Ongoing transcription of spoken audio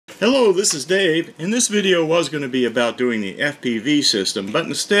Hello, this is Dave, and this video was going to be about doing the FPV system, but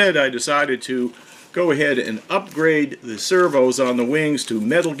instead I decided to go ahead and upgrade the servos on the wings to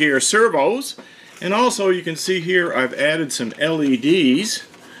Metal Gear servos. And also you can see here I've added some LEDs,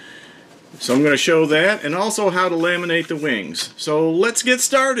 so I'm going to show that, and also how to laminate the wings. So let's get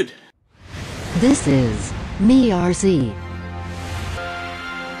started. This is MeRC.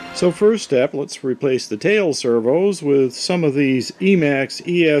 So first step, let's replace the tail servos with some of these EMAX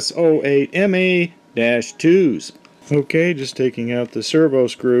ES08MA-2s. Okay, just taking out the servo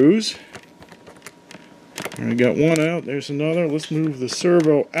screws. I got one out, there's another. Let's move the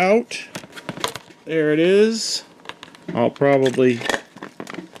servo out. There it is. I'll probably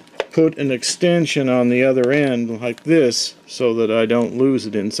put an extension on the other end like this so that I don't lose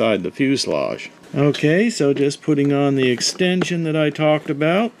it inside the fuselage. Okay, so just putting on the extension that I talked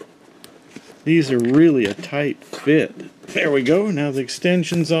about. These are really a tight fit. There we go, now the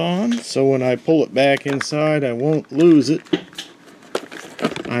extension's on, so when I pull it back inside I won't lose it.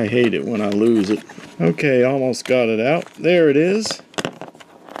 I hate it when I lose it. Okay, almost got it out. There it is.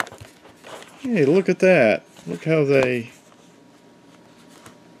 Hey, look at that. Look how they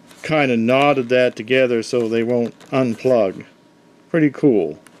kind of knotted that together so they won't unplug. Pretty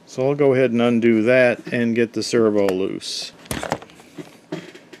cool. So I'll go ahead and undo that and get the servo loose.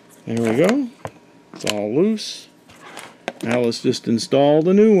 There we go. It's all loose. Now let's just install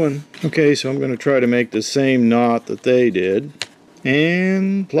the new one. Okay, so I'm going to try to make the same knot that they did.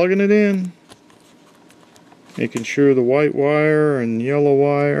 And plugging it in. Making sure the white wire and yellow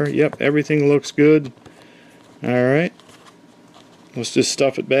wire, yep, everything looks good. Alright. Let's just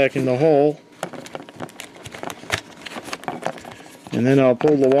stuff it back in the hole. And then I'll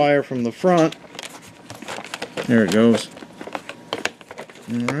pull the wire from the front. There it goes.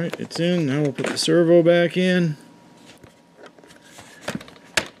 Alright, it's in. Now we'll put the servo back in.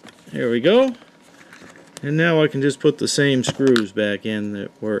 There we go. And now I can just put the same screws back in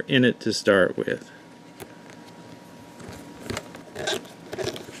that were in it to start with.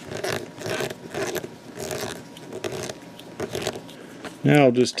 Now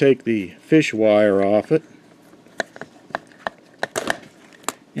I'll just take the fish wire off it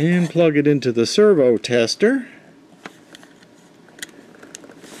and plug it into the servo tester,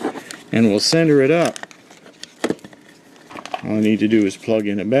 and we'll center it up. All I need to do is plug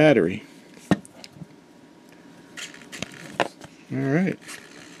in a battery. Alright,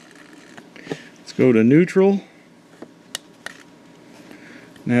 let's go to neutral.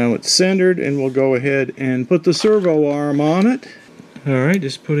 Now it's centered, and we'll go ahead and put the servo arm on it. Alright,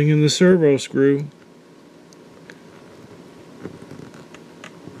 just putting in the servo screw.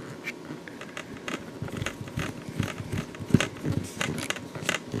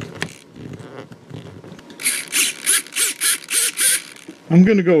 I'm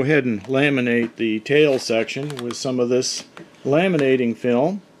going to go ahead and laminate the tail section with some of this laminating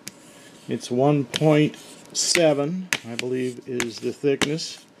film. It's 1.7, I believe, is the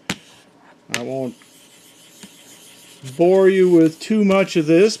thickness. I won't bore you with too much of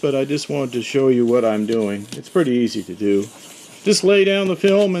this, but I just wanted to show you what I'm doing. It's pretty easy to do. Just lay down the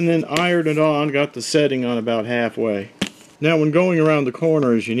film and then iron it on. Got the setting on about halfway. Now when going around the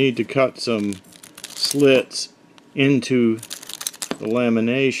corners, you need to cut some slits into the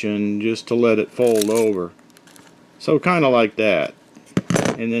lamination just to let it fold over. So kind of like that.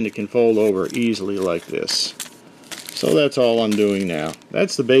 And then it can fold over easily like this. So that's all I'm doing now.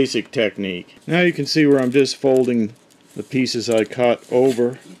 That's the basic technique. Now you can see where I'm just folding the pieces I cut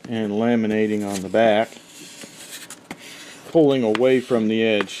over and laminating on the back, pulling away from the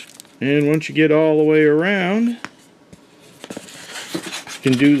edge. And once you get all the way around, you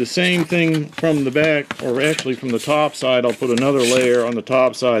can do the same thing from the back, or actually from the top side. I'll put another layer on the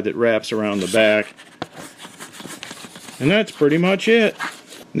top side that wraps around the back. And that's pretty much it.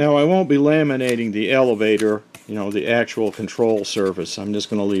 Now I won't be laminating the elevator, you know, the actual control surface. I'm just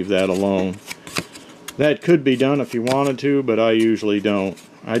going to leave that alone. That could be done if you wanted to, but I usually don't.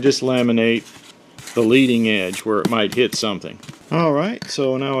 I just laminate the leading edge where it might hit something. Alright,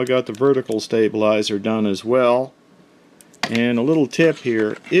 so now I got the vertical stabilizer done as well. And a little tip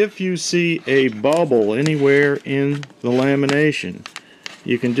here, if you see a bubble anywhere in the lamination,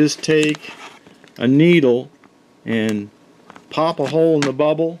 you can just take a needle and pop a hole in the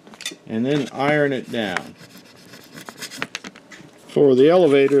bubble and then iron it down. For the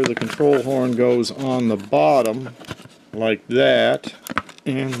elevator, the control horn goes on the bottom like that,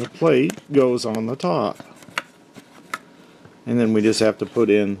 and the plate goes on the top. And then we just have to put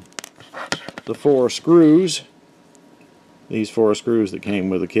in the 4 screws, these 4 screws that came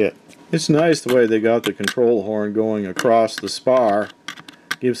with the kit. It's nice the way they got the control horn going across the spar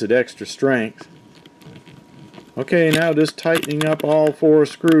Gives it extra strength. Okay, now just tightening up all 4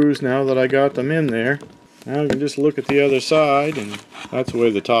 screws now that I got them in there. Now I can just look at the other side, and that's the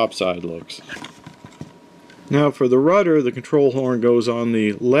way the top side looks. Now for the rudder, the control horn goes on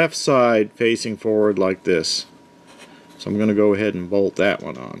the left side facing forward like this. So I'm going to go ahead and bolt that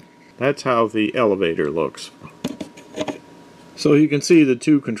one on. That's how the elevator looks. So you can see the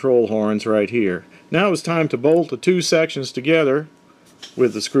 2 control horns right here. Now it's time to bolt the 2 sections together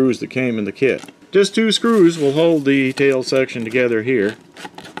with the screws that came in the kit. Just 2 screws will hold the tail section together here.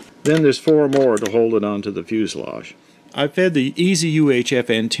 Then there's 4 more to hold it onto the fuselage. I fed the easy UHF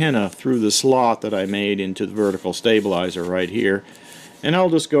antenna through the slot that I made into the vertical stabilizer right here. And I'll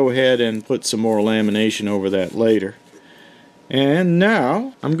just go ahead and put some more lamination over that later. And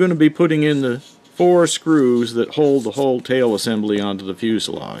now I'm going to be putting in the 4 screws that hold the whole tail assembly onto the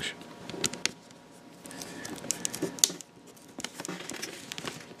fuselage.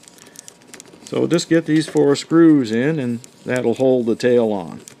 So just get these 4 screws in and that'll hold the tail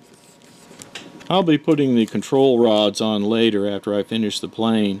on. I'll be putting the control rods on later after I finish the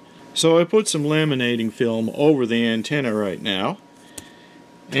plane. So I put some laminating film over the antenna right now.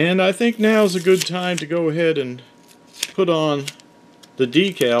 And I think now's a good time to go ahead and put on the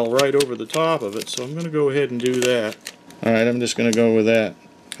decal right over the top of it. So I'm going to go ahead and do that. Alright, I'm just going to go with that.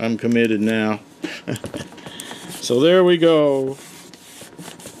 I'm committed now. So there we go.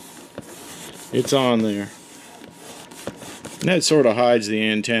 It's on there. And that sort of hides the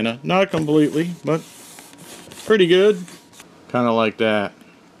antenna. Not completely, but pretty good. Kind of like that.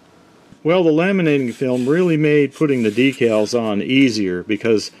 Well, the laminating film really made putting the decals on easier,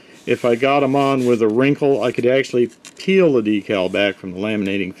 because if I got them on with a wrinkle, I could actually peel the decal back from the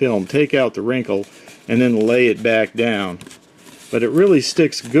laminating film, take out the wrinkle, and then lay it back down. But it really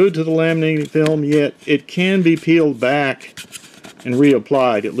sticks good to the laminating film, yet it can be peeled back and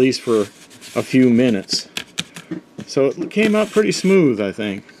reapplied, at least for a few minutes. So it came out pretty smooth, I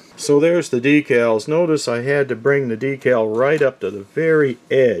think. So there's the decals. Notice I had to bring the decal right up to the very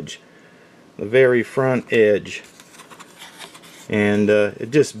edge, the very front edge, and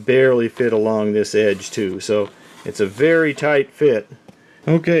it just barely fit along this edge too, so it's a very tight fit.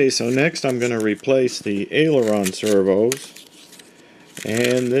 Okay, so next I'm going to replace the aileron servos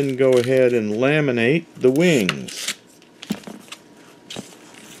and then go ahead and laminate the wings.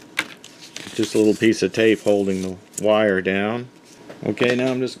 Just a little piece of tape holding the wire down. Okay,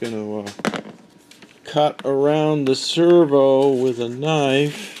 now I'm just going to cut around the servo with a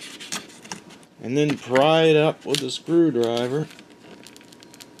knife and then pry it up with a screwdriver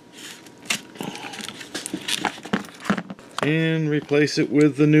and replace it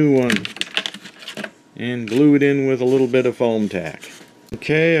with the new one and glue it in with a little bit of foam tack.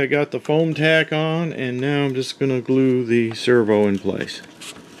 Okay, I got the foam tack on, and now I'm just going to glue the servo in place.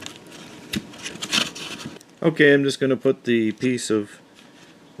 Okay, I'm just going to put the piece of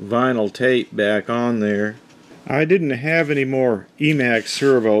vinyl tape back on there. I didn't have any more EMAX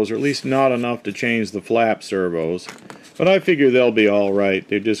servos, or at least not enough to change the flap servos, but I figure they'll be alright.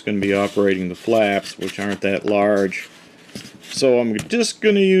 They're just going to be operating the flaps, which aren't that large. So I'm just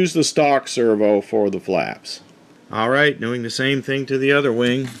going to use the stock servo for the flaps. Alright, doing the same thing to the other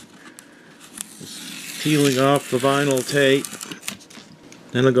wing. Just peeling off the vinyl tape.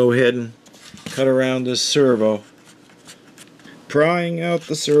 Then I'll go ahead and cut around this servo, prying out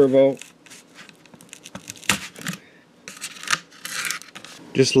the servo,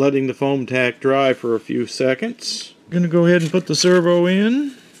 just letting the foam tack dry for a few seconds. I'm going to go ahead and put the servo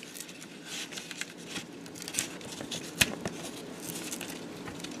in.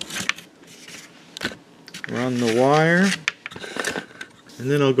 Run the wire,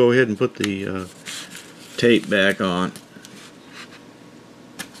 and then I'll go ahead and put the tape back on.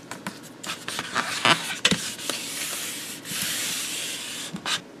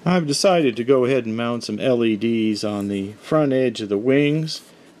 I've decided to go ahead and mount some LEDs on the front edge of the wings.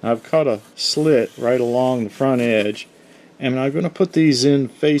 I've cut a slit right along the front edge, and I'm going to put these in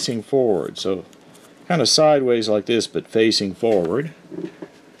facing forward, so kind of sideways like this, but facing forward.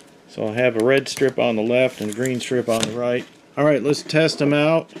 So I'll have a red strip on the left and a green strip on the right. Alright, let's test them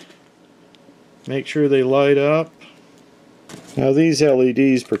out. Make sure they light up. Now these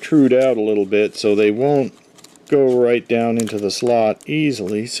LEDs protrude out a little bit, so they won't go right down into the slot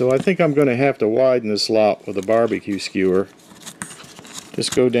easily, so I think I'm going to have to widen the slot with a barbecue skewer.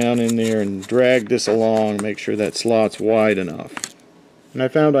 Just go down in there and drag this along, make sure that slot's wide enough. And I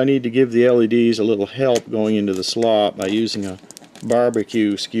found I need to give the LEDs a little help going into the slot by using a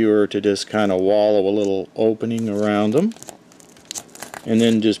barbecue skewer to just kind of wallow a little opening around them and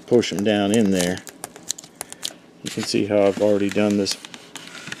then just push them down in there. You can see how I've already done this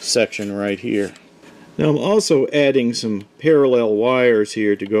section right here. Now I'm also adding some parallel wires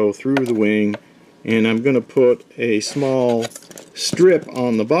here to go through the wing, and I'm going to put a small strip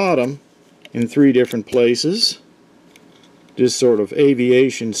on the bottom in 3 different places, just sort of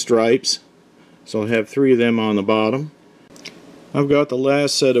aviation stripes, so I'll have 3 of them on the bottom. I've got the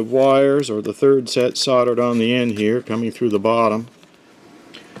last set of wires, or the 3rd set, soldered on the end here coming through the bottom.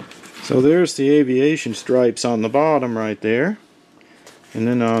 So there's the aviation stripes on the bottom right there, and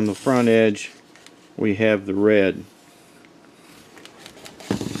then on the front edge we have the red.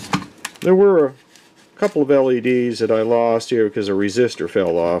 There were a couple of LEDs that I lost here because a resistor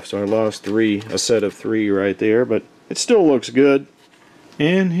fell off, so I lost a set of 3 right there, but it still looks good.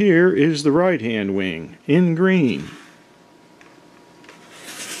 And here is the right hand wing in green.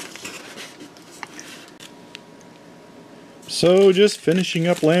 So just finishing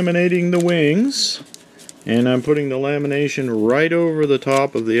up laminating the wings, and I'm putting the lamination right over the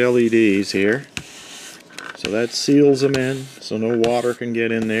top of the LEDs here, so that seals them in so no water can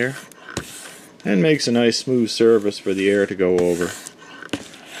get in there and makes a nice smooth surface for the air to go over.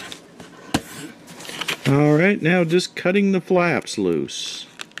 Alright, now just cutting the flaps loose.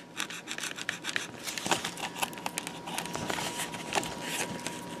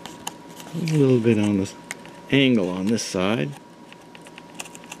 A little bit on the angle on this side.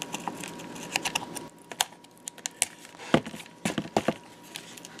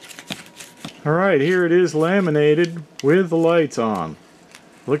 Alright, here it is laminated with the lights on.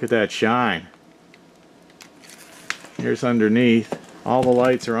 Look at that shine. Here's underneath. All the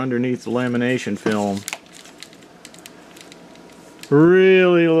lights are underneath the lamination film.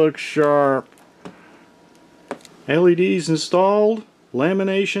 Really looks sharp. LEDs installed,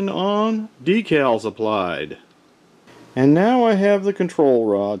 lamination on, decals applied. And now I have the control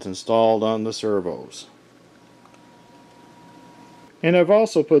rods installed on the servos. And I've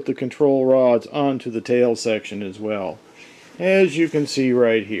also put the control rods onto the tail section as well, as you can see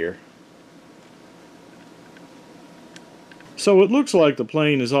right here. So it looks like the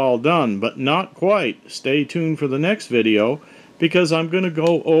plane is all done, but not quite. Stay tuned for the next video, because I'm going to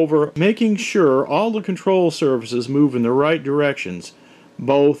go over making sure all the control surfaces move in the right directions,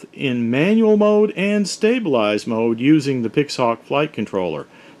 both in manual mode and stabilized mode using the Pixhawk flight controller.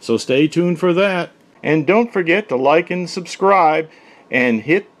 So stay tuned for that. And don't forget to like and subscribe and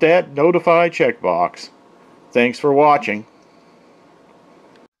hit that notify checkbox. Thanks for watching.